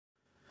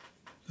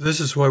This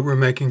is what we're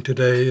making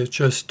today. It's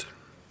just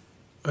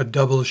a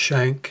double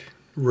shank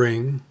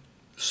ring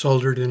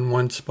soldered in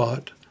one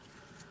spot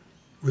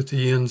with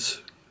the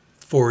ends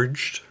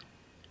forged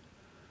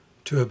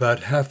to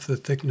about half the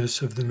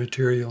thickness of the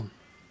material.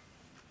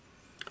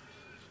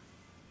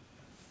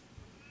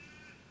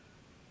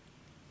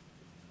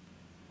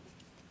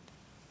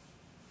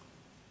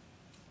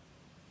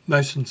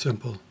 Nice and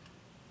simple.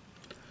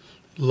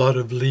 A lot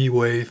of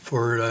leeway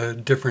for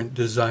different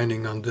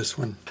designing on this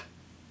one.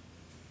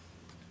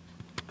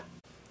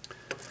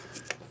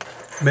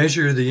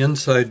 Measure the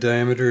inside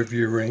diameter of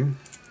your ring,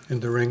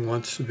 and the ring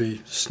wants to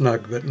be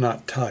snug but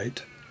not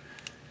tight.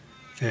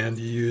 And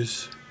you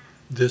use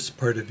this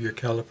part of your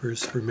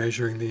calipers for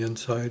measuring the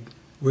inside.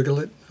 Wiggle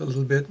it a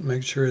little bit,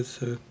 make sure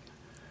it's a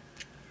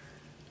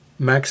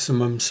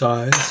maximum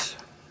size.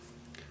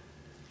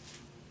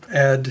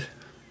 Add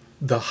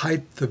the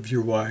height of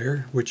your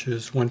wire, which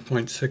is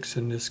 1.6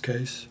 in this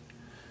case.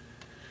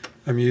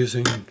 I'm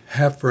using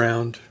half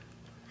round,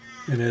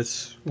 and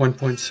it's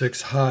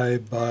 1.6 high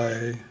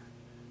by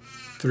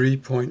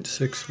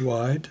 3.6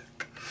 wide.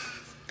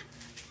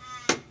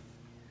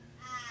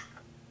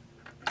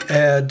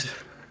 Add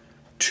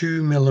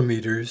 2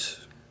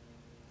 millimeters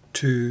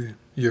to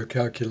your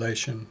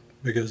calculation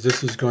because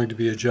this is going to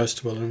be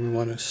adjustable and we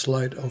want a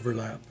slight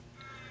overlap.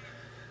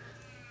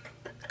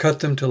 Cut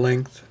them to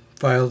length,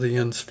 file the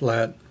ends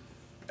flat,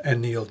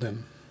 and anneal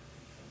them.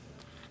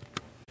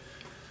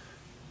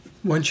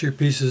 Once your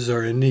pieces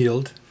are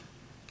annealed,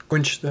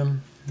 quench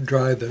them,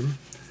 dry them,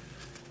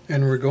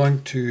 and we're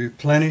going to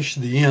planish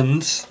the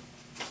ends.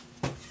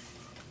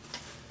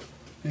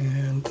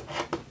 And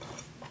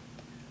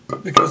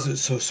because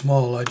it's so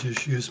small, I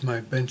just use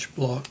my bench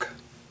block.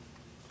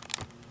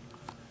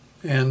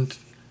 And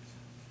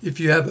if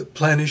you have a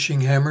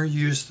planishing hammer,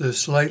 use the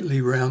slightly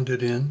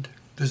rounded end.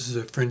 This is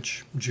a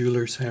French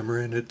jeweler's hammer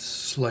and it's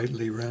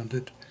slightly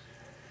rounded.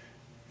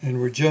 And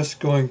we're just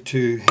going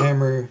to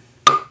hammer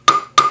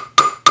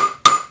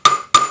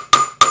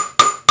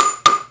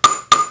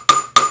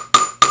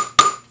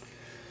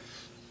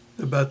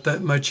about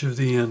that much of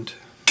the end.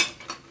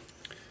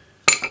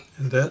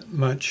 And that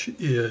much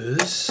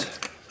is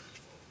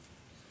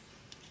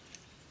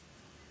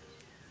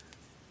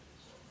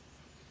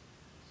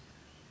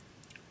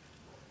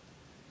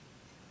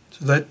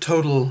the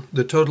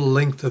total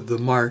length of the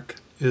mark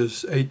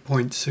is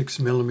 8.6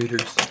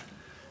 millimeters.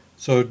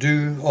 So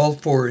do all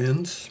 4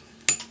 ends.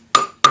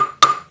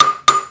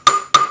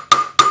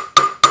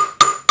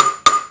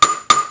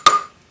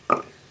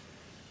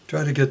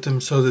 Try to get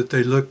them so that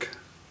they look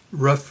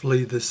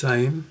roughly the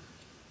same.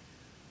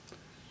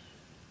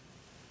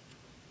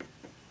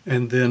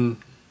 And then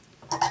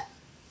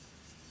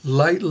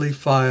lightly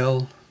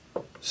file,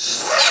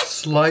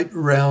 slight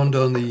round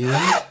on the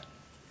end.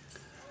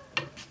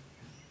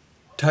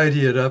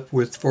 Tidy it up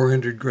with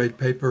 400 grade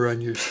paper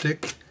on your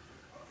stick.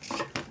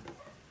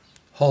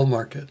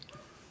 Hallmark it.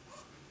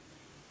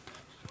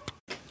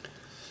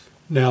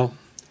 Now,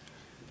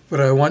 what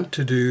I want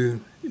to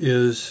do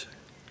is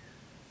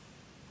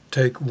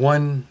take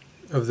one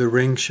of the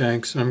ring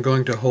shanks and I'm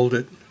going to hold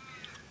it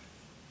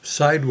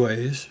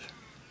sideways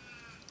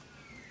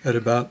at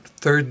about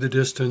third the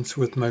distance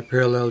with my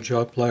parallel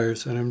jaw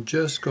pliers, and I'm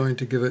just going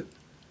to give it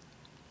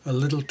a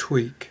little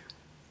tweak.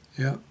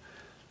 Yeah.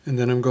 And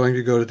then I'm going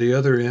to go to the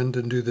other end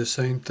and do the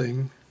same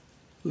thing,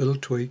 little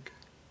tweak.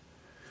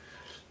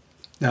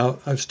 Now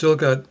I've still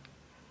got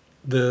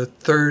the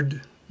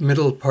third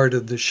middle part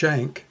of the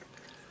shank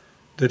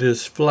that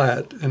is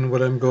flat, and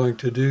what I'm going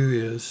to do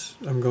is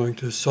I'm going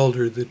to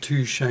solder the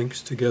 2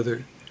 shanks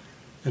together.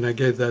 And I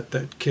gave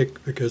that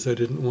kick because I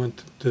didn't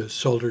want the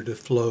solder to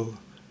flow,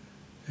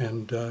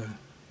 and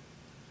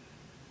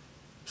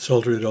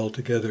solder it all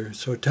together.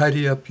 So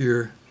tidy up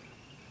your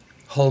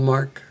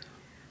hallmark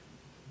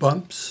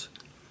bumps.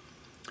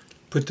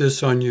 Put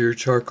this on your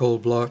charcoal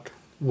block,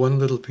 one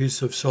little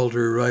piece of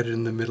solder right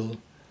in the middle.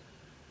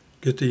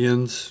 Get the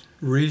ends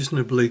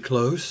reasonably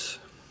close,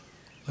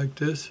 like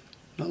this,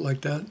 not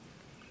like that,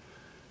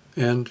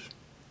 and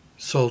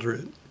solder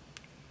it.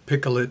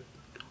 Pickle it,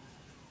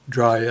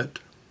 dry it,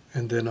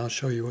 and then I'll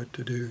show you what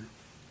to do.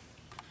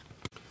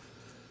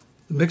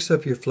 Mix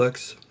up your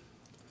flux.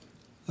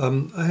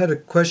 I had a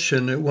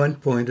question at one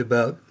point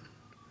about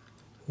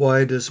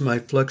why does my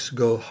flux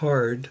go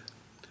hard?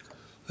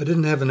 I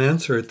didn't have an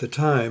answer at the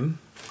time,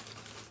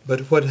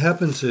 but what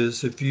happens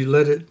is if you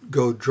let it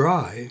go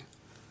dry,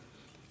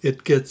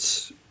 it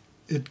gets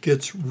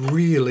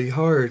really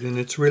hard and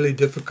it's really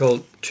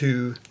difficult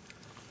to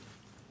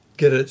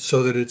get it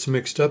so that it's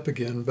mixed up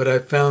again. But I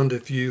found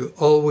if you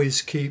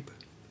always keep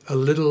a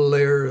little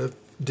layer of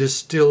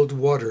distilled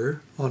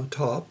water on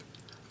top,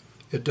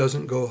 it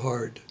doesn't go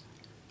hard.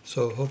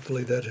 So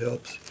hopefully that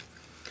helps.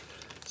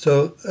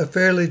 So a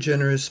fairly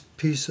generous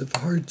piece of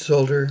hard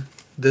solder.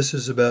 This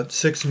is about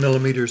 6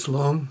 millimeters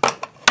long,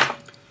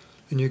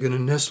 and you're going to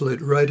nestle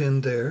it right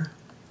in there.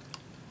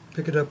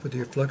 Pick it up with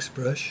your flux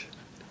brush.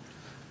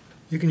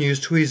 You can use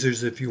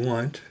tweezers if you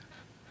want,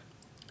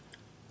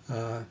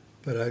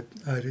 but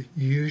I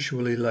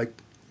usually like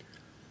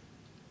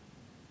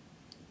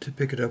to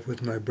pick it up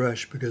with my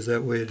brush, because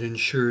that way it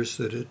ensures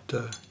that it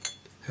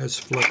has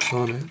flux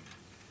on it.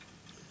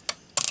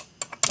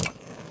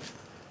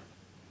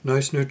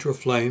 Nice neutral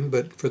flame,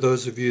 but for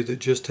those of you that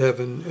just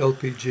have an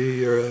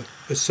LPG or a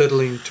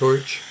acetylene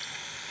torch,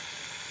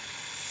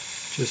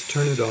 just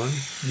turn it on.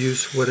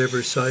 Use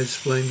whatever size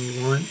flame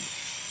you want.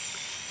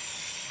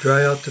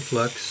 Dry out the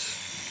flux.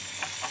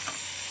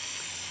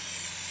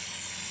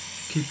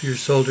 Keep your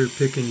solder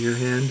pick in your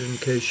hand in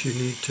case you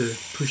need to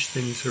push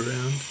things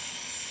around.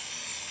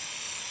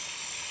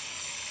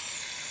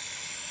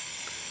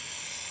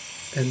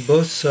 And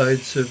both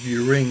sides of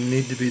your ring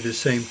need to be the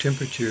same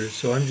temperature,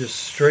 so I'm just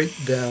straight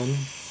down,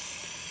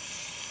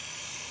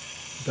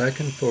 back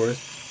and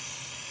forth.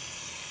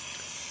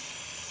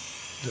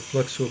 The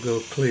flux will go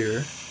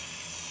clear.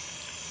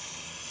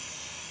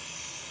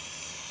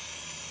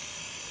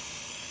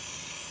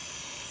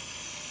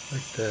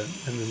 Like that,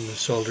 and then the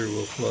solder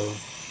will flow.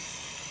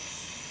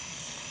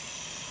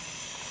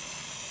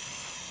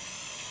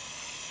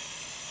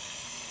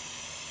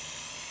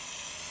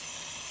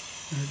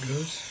 There it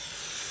goes.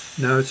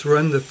 Now it's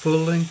run the full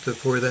length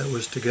of where that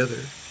was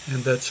together,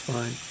 and that's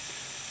fine.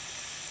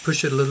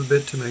 Push it a little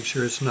bit to make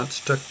sure it's not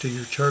stuck to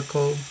your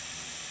charcoal.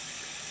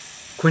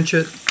 Quench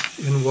it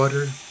in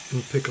water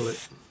and pickle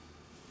it.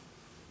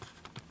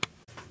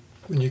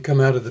 When you come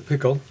out of the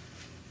pickle,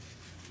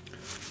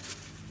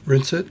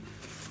 rinse it,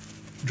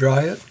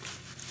 dry it,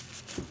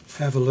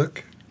 have a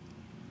look,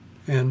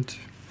 and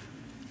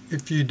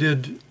if you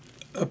did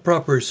a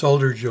proper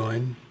solder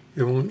join,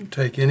 it won't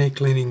take any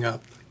cleaning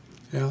up.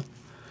 Yeah.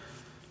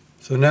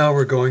 So now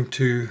we're going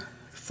to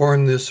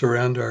form this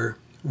around our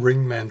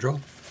ring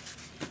mandrel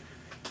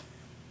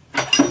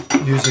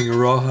using a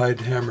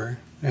rawhide hammer.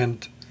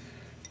 And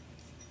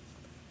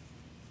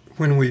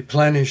when we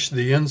planished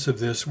the ends of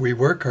this, we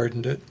work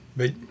hardened it,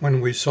 but when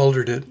we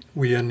soldered it,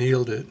 we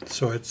annealed it.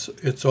 So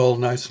it's all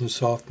nice and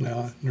soft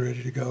now and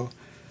ready to go.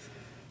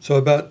 So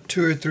about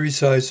 2 or 3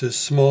 sizes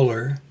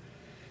smaller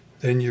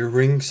than your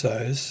ring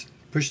size.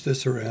 Push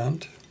this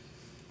around.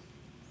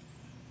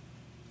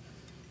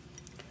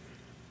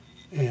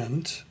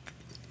 And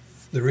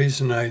the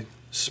reason I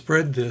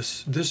spread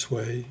this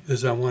way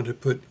is I want to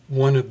put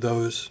one of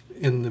those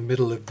in the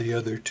middle of the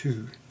other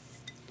two.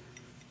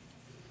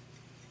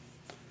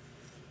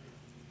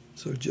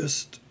 So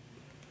just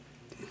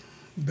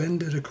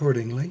bend it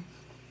accordingly.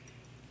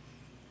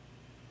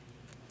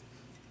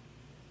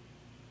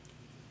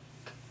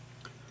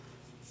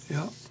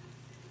 Yeah.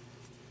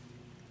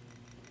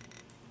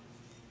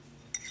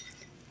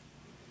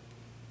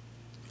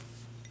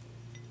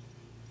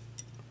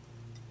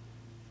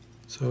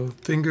 So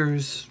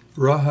fingers,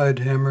 rawhide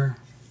hammer.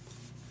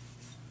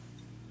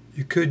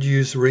 You could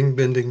use ring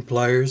bending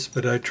pliers,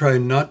 but I try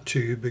not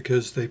to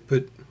because they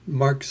put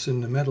marks in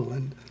the metal.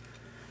 And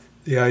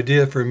the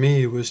idea for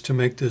me was to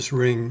make this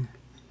ring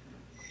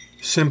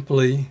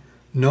simply,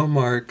 no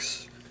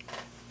marks,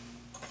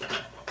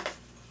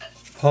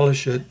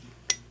 polish it,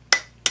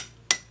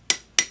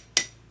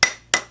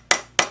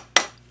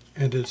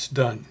 and it's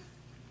done.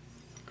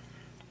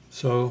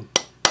 So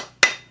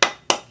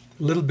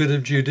a little bit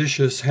of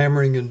judicious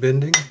hammering and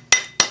bending.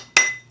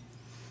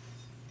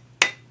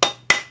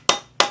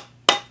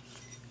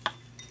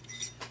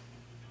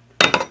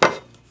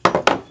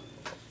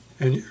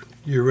 And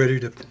you're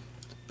ready to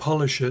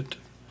polish it.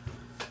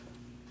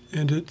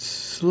 And it's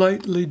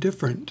slightly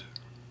different,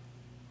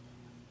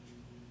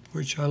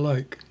 which I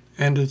like.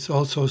 And it's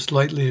also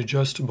slightly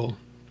adjustable.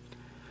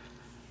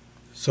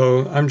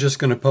 So I'm just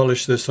going to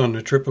polish this on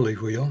the Tripoli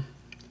wheel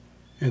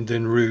and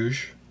then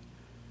rouge.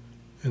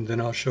 And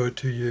then I'll show it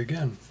to you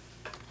again.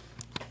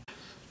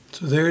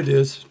 So there it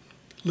is.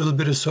 A little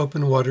bit of soap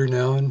and water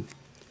now, and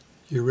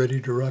you're ready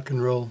to rock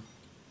and roll.